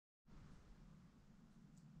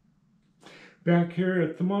Back here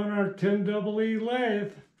at the Monarch 10EE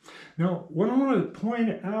lathe. Now, what I want to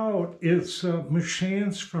point out is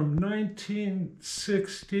machines from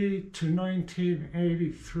 1960 to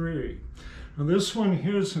 1983. Now, this one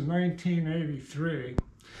here is in 1983.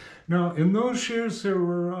 Now, in those years, there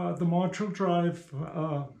were the module drive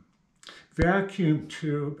vacuum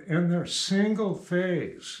tube, and they're single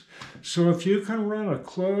phase. So if you can run a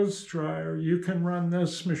clothes dryer, you can run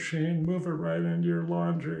this machine, move it right into your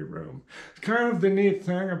laundry room. It's kind of the neat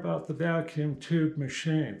thing about the vacuum tube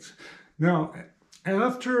machines. Now,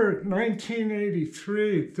 after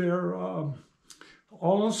 1983, they're all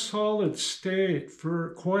solid state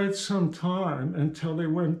for quite some time until they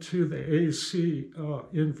went to the AC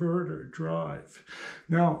inverter drive.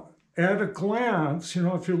 Now, at a glance, you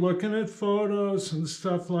know, if you're looking at photos and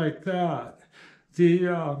stuff like that,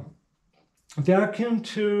 the vacuum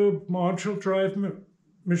tube module drive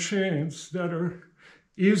machines that are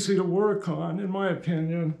easy to work on, in my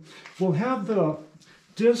opinion, will have the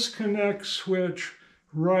disconnect switch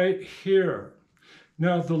right here.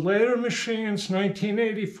 Now, the later machines,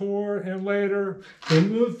 1984 and later, they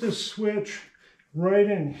moved the switch right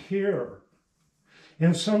in here.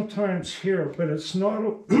 And sometimes here, but it's not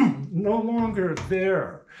no longer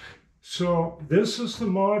there. So this is the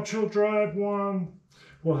module drive one.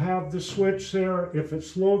 We'll have the switch there. If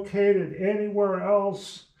it's located anywhere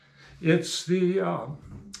else, it's the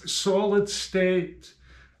solid state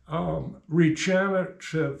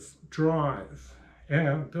regenerative drive.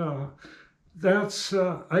 And that's,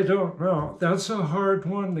 I don't know, that's a hard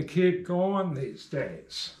one to keep going these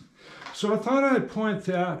days. So I thought I'd point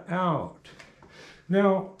that out.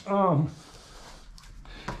 Now,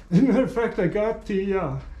 as a matter of fact, I got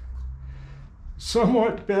the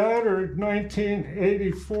somewhat battered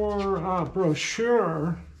 1984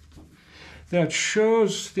 brochure that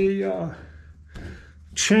shows the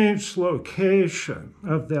changed location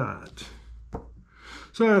of that.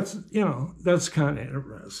 So that's, you know, that's kind of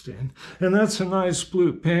interesting. And that's a nice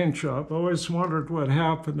blue paint job. I always wondered what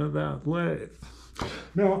happened to that lathe.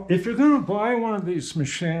 Now, if you're going to buy one of these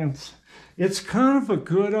machines, it's kind of a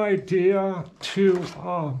good idea to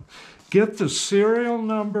get the serial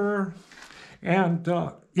number and,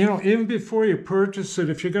 you know, even before you purchase it,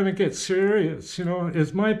 if you're going to get serious, you know,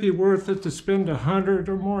 it might be worth it to spend $100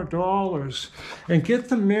 or more and get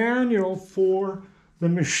the manual for the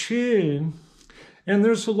machine. And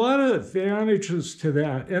there's a lot of advantages to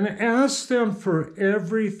that. And ask them for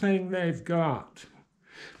everything they've got.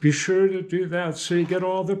 Be sure to do that so you get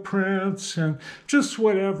all the prints and just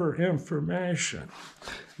whatever information.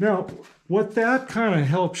 Now, what that kind of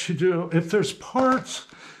helps you do, if there's parts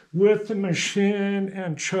with the machine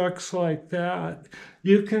and chucks like that,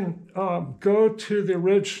 you can go to the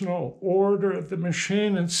original order of the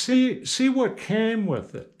machine and see what came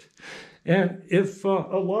with it. And if a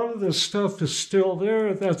lot of this stuff is still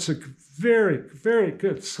there, that's a very, very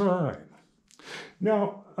good sign.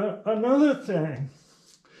 Now, another thing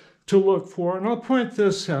to look for, and I'll point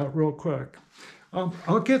this out real quick.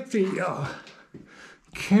 I'll get the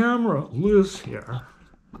camera loose here.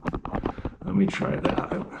 Let me try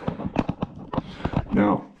that.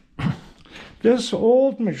 Now, this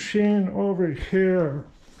old machine over here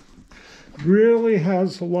really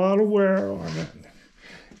has a lot of wear on it.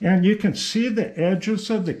 And you can see the edges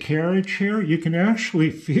of the carriage here. You can actually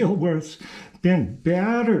feel where it's been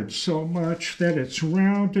battered so much that it's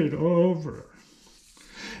rounded over.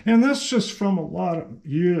 And that's just from a lot of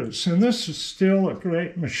use. And this is still a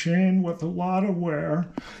great machine with a lot of wear.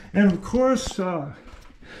 And of course, the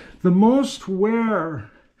most wear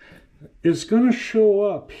is going to show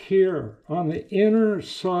up here on the inner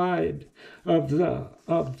side of the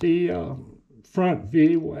front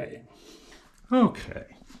V-way. Okay.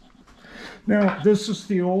 Now, this is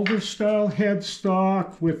the older style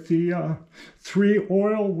headstock with the 3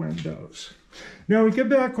 oil windows. Now we get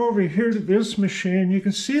back over here to this machine. You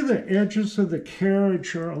can see the edges of the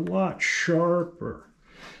carriage are a lot sharper.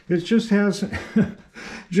 It just hasn't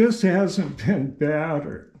been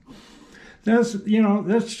battered. That's, you know,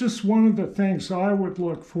 that's just one of the things I would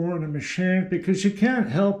look for in a machine, because you can't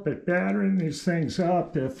help but battering these things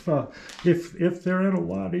up if they're in a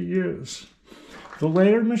lot of use. The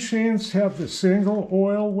later machines have the single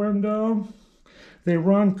oil window. They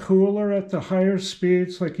run cooler at the higher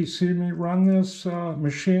speeds, like you see me run this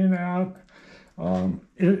machine at.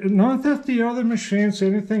 Not that the other machines,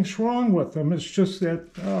 anything's wrong with them. It's just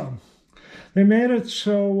that they made it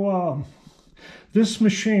so this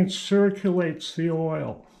machine circulates the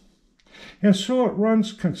oil. And so it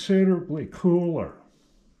runs considerably cooler.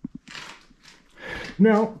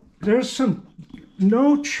 Now, there's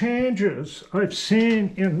no changes I've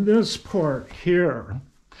seen in this part here.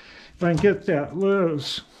 If I can get that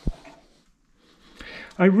loose.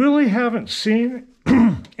 I really haven't seen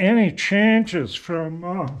any changes from,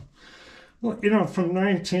 from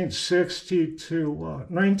 1960 to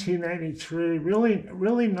 1983.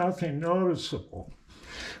 Really nothing noticeable.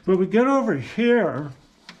 But we get over here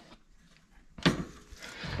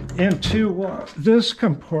into this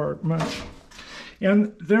compartment,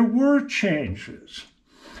 and there were changes.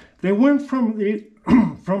 They went from the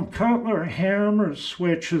from Cutler hammer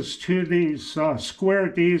switches to these square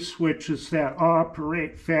D switches that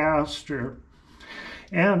operate faster.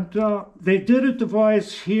 And they did a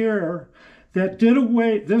device here that did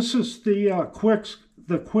away, this is the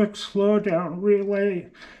quick slowdown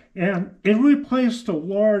relay, and it replaced a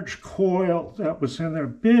large coil that was in there,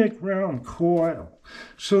 big round coil.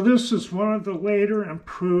 So this is one of the later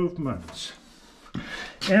improvements.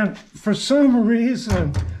 And for some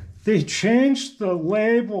reason, they changed the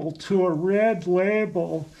label to a red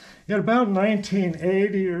label in about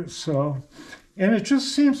 1980 or so. And it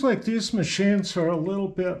just seems like these machines are a little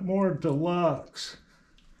bit more deluxe.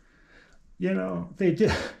 They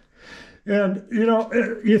did. And,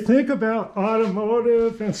 you think about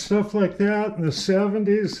automotive and stuff like that in the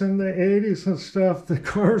 70s and the 80s and stuff, the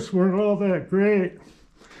cars weren't all that great.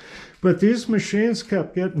 But these machines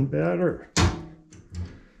kept getting better.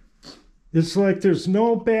 It's like there's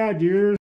no bad years.